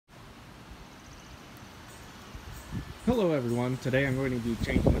Hello everyone, today I'm going to be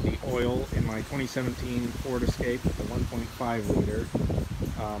changing the oil in my 2017 Ford Escape with the 1.5 liter.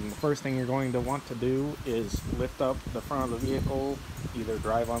 The first thing you're going to want to do is lift up the front of the vehicle, either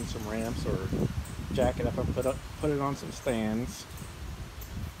drive on some ramps or jack it up and put it on some stands.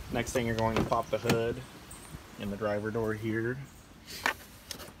 Next thing, you're going to pop the hood in the driver door here.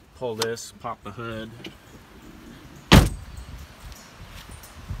 Pull this, pop the hood.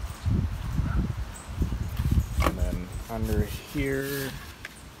 And then under here,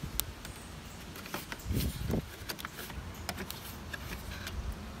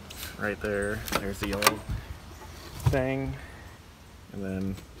 right there's the old thing, and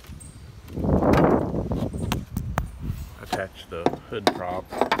then attach the hood prop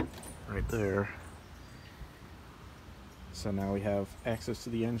right there. So now we have access to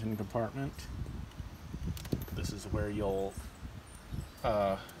the engine compartment. This is where you'll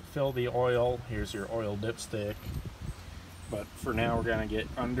fill the oil. Here's your oil dipstick. But for now, we're going to get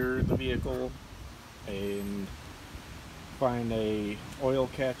under the vehicle and find a oil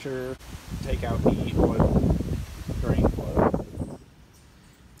catcher, take out the oil drain plug.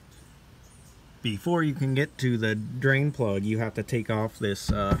 Before you can get to the drain plug, you have to take off this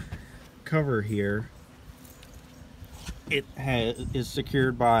cover here. It is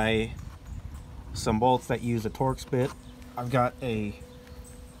secured by some bolts that use a Torx bit. I've got a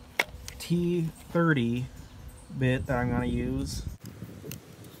T30 bit that I'm going to use.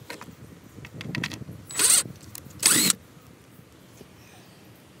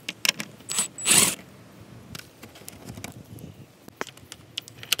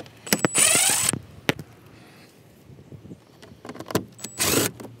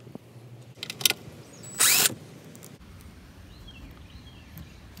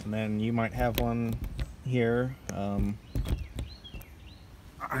 And then you might have one here.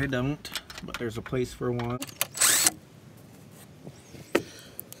 I don't, but there's a place for one.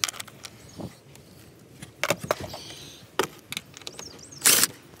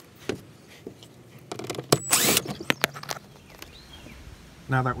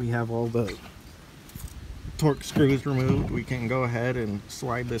 Now that we have all the Torx screws removed, we can go ahead and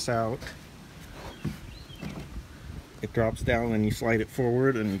slide this out. It drops down and you slide it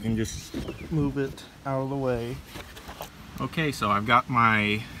forward and you can just move it out of the way. Okay, so I've got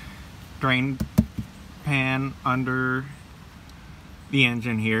my drain pan under the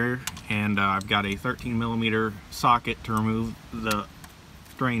engine here, and I've got a 13mm socket to remove the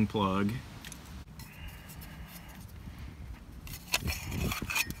drain plug.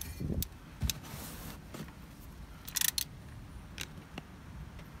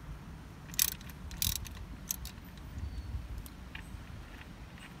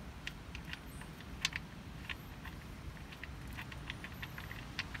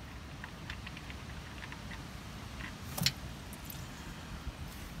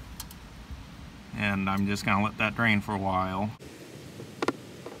 And I'm just gonna let that drain for a while.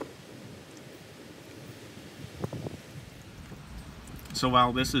 So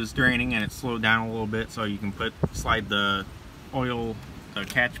while this is draining and it's slowed down a little bit, so you can slide the oil, the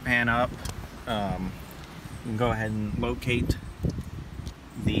catch pan up, you can go ahead and locate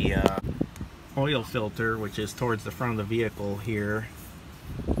the oil filter, which is towards the front of the vehicle here.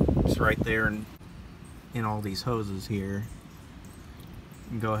 It's right there in all these hoses here. You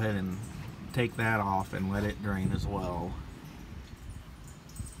can go ahead and take that off and let it drain as well.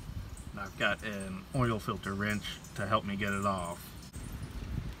 I've got an oil filter wrench to help me get it off.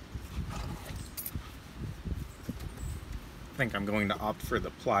 I think I'm going to opt for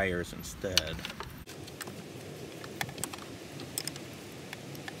the pliers instead.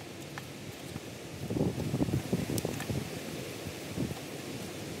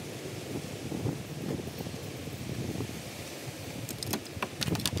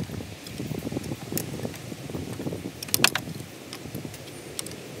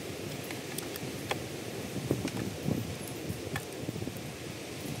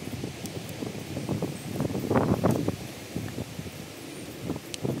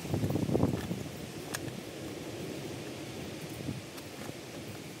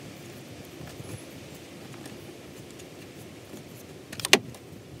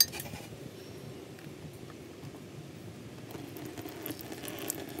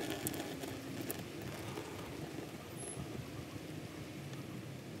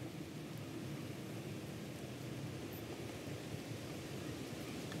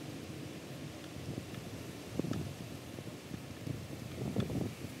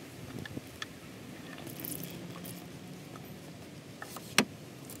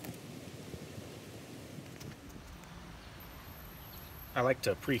 I like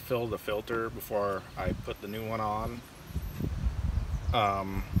to pre-fill the filter before I put the new one on.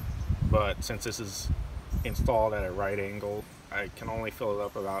 But since this is installed at a right angle, I can only fill it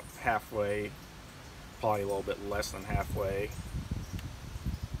up about halfway, probably a little bit less than halfway.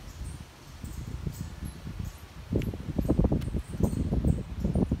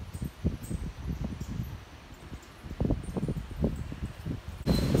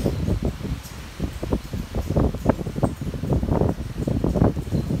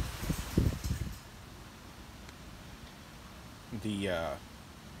 The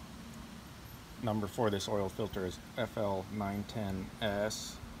number for this oil filter is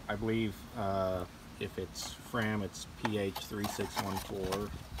FL910S. I believe if it's Fram, it's PH3614.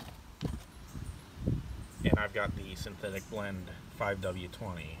 And I've got the Synthetic Blend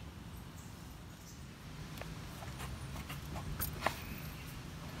 5W20.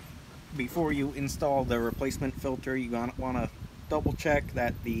 Before you install the replacement filter, you want to double check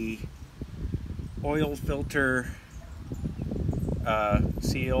that the oil filter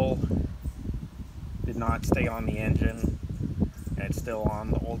seal did not stay on the engine and it's still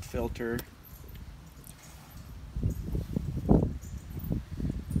on the old filter.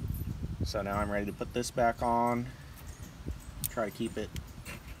 So now I'm ready to put this back on. Try to keep it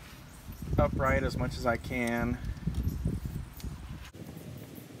upright as much as I can.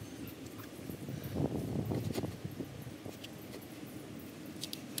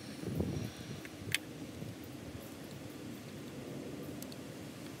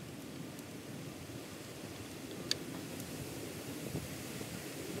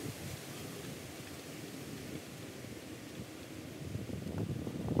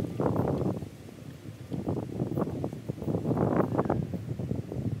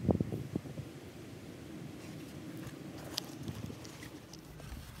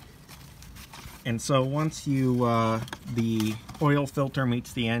 And so once you the oil filter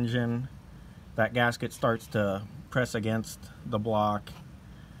meets the engine, that gasket starts to press against the block.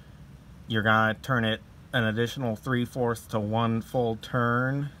 You're gonna turn it an additional 3/4 to 1 full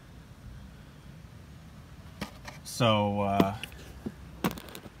turn. So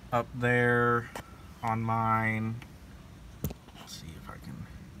up there on mine, let's see if I can,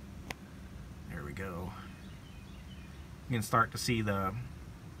 there we go. You can start to see the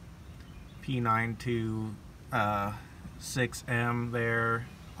P926M there,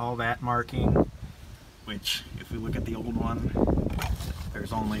 all that marking, which if we look at the old one,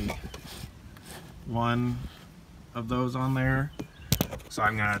 there's only one of those on there. So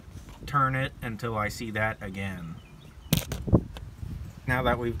I'm gonna turn it until I see that again. Now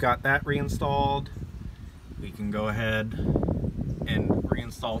that we've got that reinstalled, we can go ahead and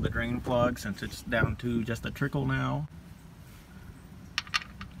reinstall the drain plug since it's down to just a trickle now.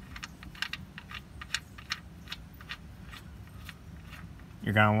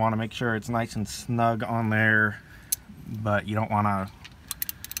 You're going to want to make sure it's nice and snug on there, but you don't want to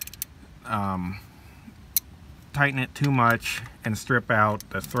tighten it too much and strip out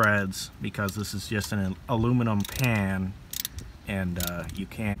the threads, because this is just an aluminum pan and you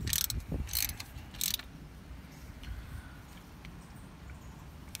can't.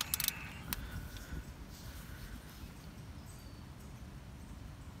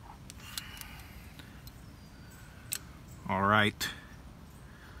 All right.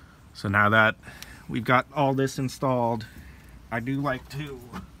 So now that we've got all this installed, I do like to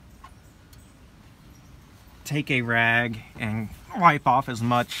take a rag and wipe off as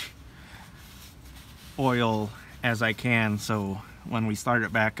much oil as I can, so when we start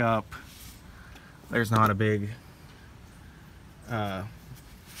it back up, there's not a big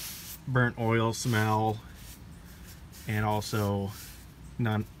burnt oil smell, and also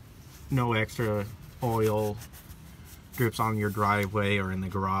no extra oil drips on your driveway or in the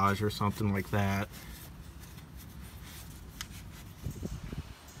garage or something like that.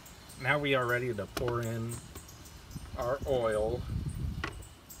 Now we are ready to pour in our oil.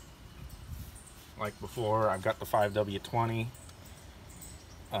 Like before, I've got the 5W20.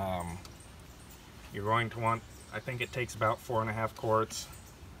 You're going to want, I think it takes about 4.5 quarts.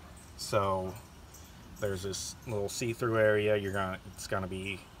 So there's this little see-through area. It's gonna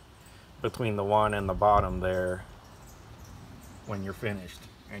be between the one and the bottom there when you're finished,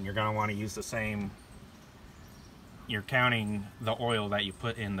 and you're going to want to use the same, you're counting the oil that you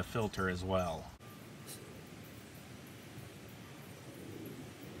put in the filter as well.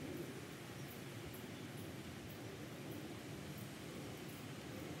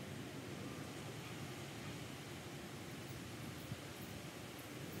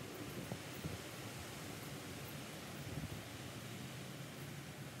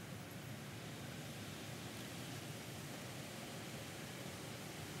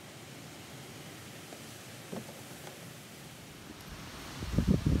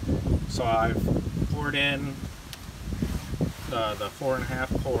 So I've poured in the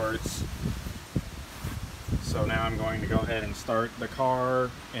 4.5 quarts. So now I'm going to go ahead and start the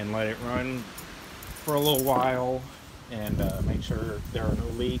car and let it run for a little while and make sure there are no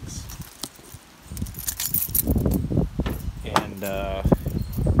leaks. And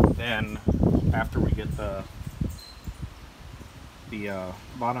then after we get the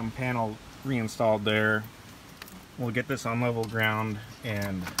bottom panel reinstalled there, we'll get this on level ground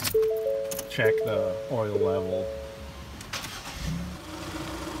and check the oil level.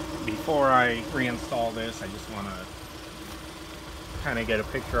 Before I reinstall this, I just want to kind of get a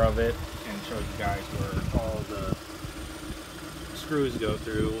picture of it and show you guys where all the screws go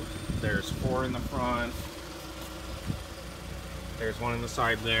through. There's 4 in the front, there's 1 in the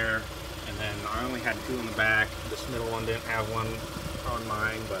side there, and then I only had 2 in the back. This middle one didn't have one on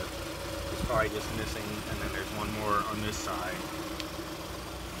mine, but it's probably just missing, and then there's 1 more on this side.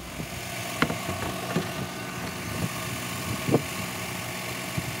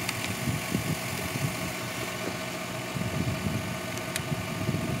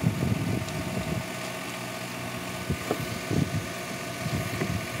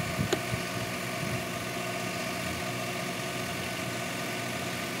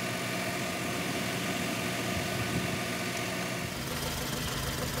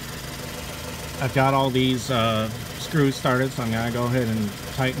 I've got all these screws started, so I'm going to go ahead and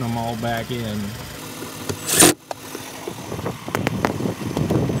tighten them all back in.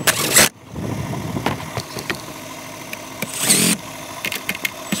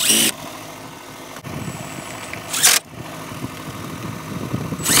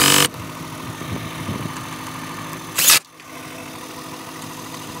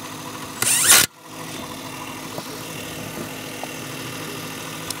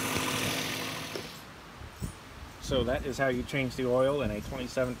 So that is how you change the oil in a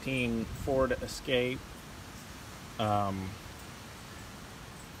 2017 Ford Escape. Now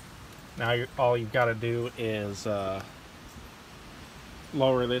all you've got to do is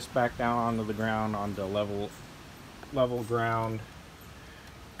lower this back down onto the ground, onto level ground,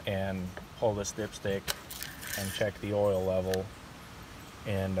 and pull this dipstick and check the oil level,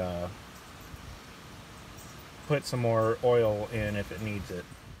 and put some more oil in if it needs it.